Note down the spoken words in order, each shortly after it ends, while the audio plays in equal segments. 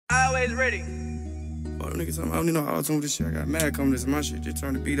always ready. Fuck niggas, I don't need no auto-tune with this shit. I got mad coming this. My shit just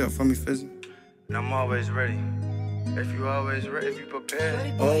turned the beat up for me physically. And I'm always ready. If you always ready, if you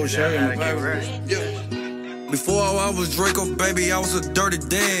prepared. Oh, shit, gotta get ready. Yeah. Before I was Draco, baby, I was a dirty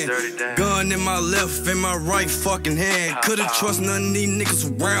Dan. Gun in my left, in my right fucking hand. Couldn't trust none of these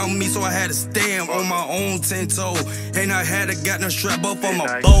niggas around me, so I had to stand on my own 10-toe. And I had to got no strap up on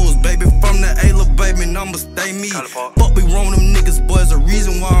my bows, baby. From the A, little baby, and I'ma stay me. Fuck me wrong, them niggas, boys. The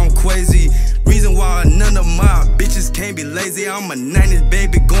reason why I'm crazy. Reason why none of my bitches can't be lazy. I'm a 90s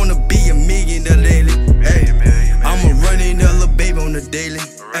baby, gonna be a millionaire lately. Hey, I'm a running little baby on the daily.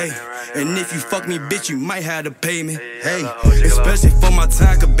 Hey, and if you fuck me, bitch, you might have to pay me. Hey, especially for my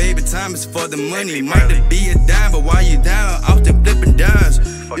time, cause baby, time is for the money. Might be a dime, but while you down, out there flipping dimes.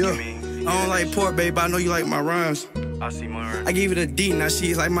 Yeah, I don't like pork, baby, I know you like my rhymes. I gave it a D, now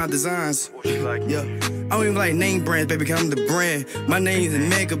she's like my designs. Yeah, I don't even like name brands, baby, cause I'm the brand. My name's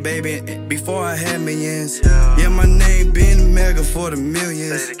Mega, baby, before I had millions. Yeah, my name been Mega for the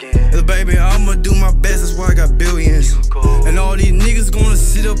millions. Baby, I'ma do my best, that's why I got billions. And all these niggas gonna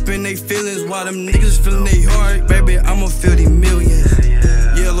sit up in they feelings while them niggas feeling they heart. Baby, I'ma feel these millions.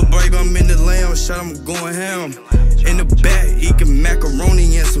 Yeah, little baby, I'm in the lamb shot, I'm going ham. In the back, eating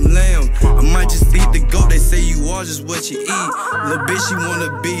macaroni and some lamb. I might just eat the goat, they say you are just what you eat. Little bitch, she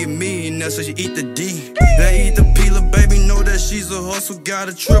wanna be a millionaire, so she eat the D. They eat the P, little baby, know that she's a hustle. Got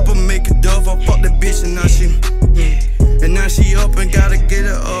a triple, make a dove, I fuck that bitch and now she and now she up and gotta get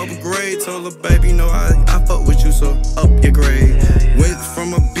an upgrade. Told her, baby, no, I fuck with you, so up your grade. Went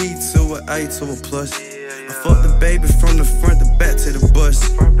from a B to an A to a plus. I fucked the baby from the front to back to the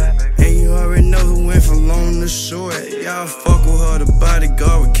bus. And you already know who went from long to short. Y'all fuck with her, the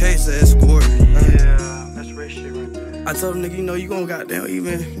bodyguard with case of escort. That's rich shit right there. I told him, nigga, you know, you gon' goddamn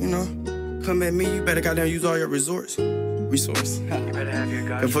even, you know, come at me, you better goddamn use all your resource. You better have your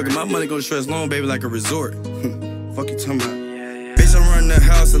guys. And fucking my money gon' stress long, baby, like a resort. Fuck you talking about? Bitch, I'm running the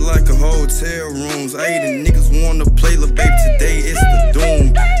house like a hotel rooms. I eat the niggas wanna play, lil' baby, today it's the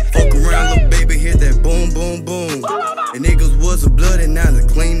doom. Fuck around, lil' baby, hit that boom, boom, boom. And niggas was a blood and now it's a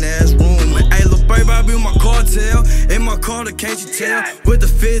clean ass room. Hey, lil' baby, I be with my cartel. In my Carter, can't you tell? With the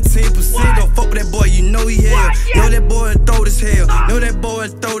 15%, don't fuck with that boy, you know he hell. Know that boy throw this hell. Know that boy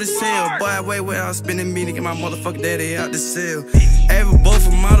throw this hell. Boy, I wait without spending me to get my motherfucking daddy out the cell. Every both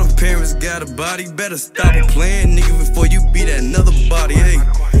of my parents got a body. Better stop playing, nigga, before you beat that another body. Hey,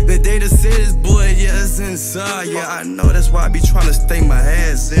 the data said this boy, yeah, it's inside. Yeah, I know that's why I be trying to stay my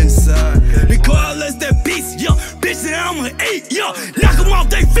ass inside. Because that beast, yo, bitch, that I'ma eat, yo. Knock them off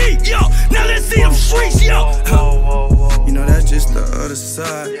their feet, yo. Now let's see them streets, yo. You know, that's just the other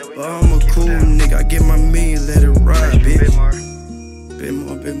side. But I'm a cool nigga, I get my million, let it ride, bitch. Bit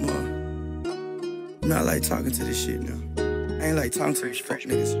more. You know, I like talking to this shit now. I ain't like talking to these fuck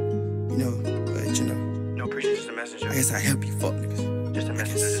niggas, you know, but you know. No, appreciate just a messenger. I guess I help you fuck niggas. Just a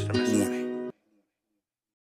messenger, just a messenger.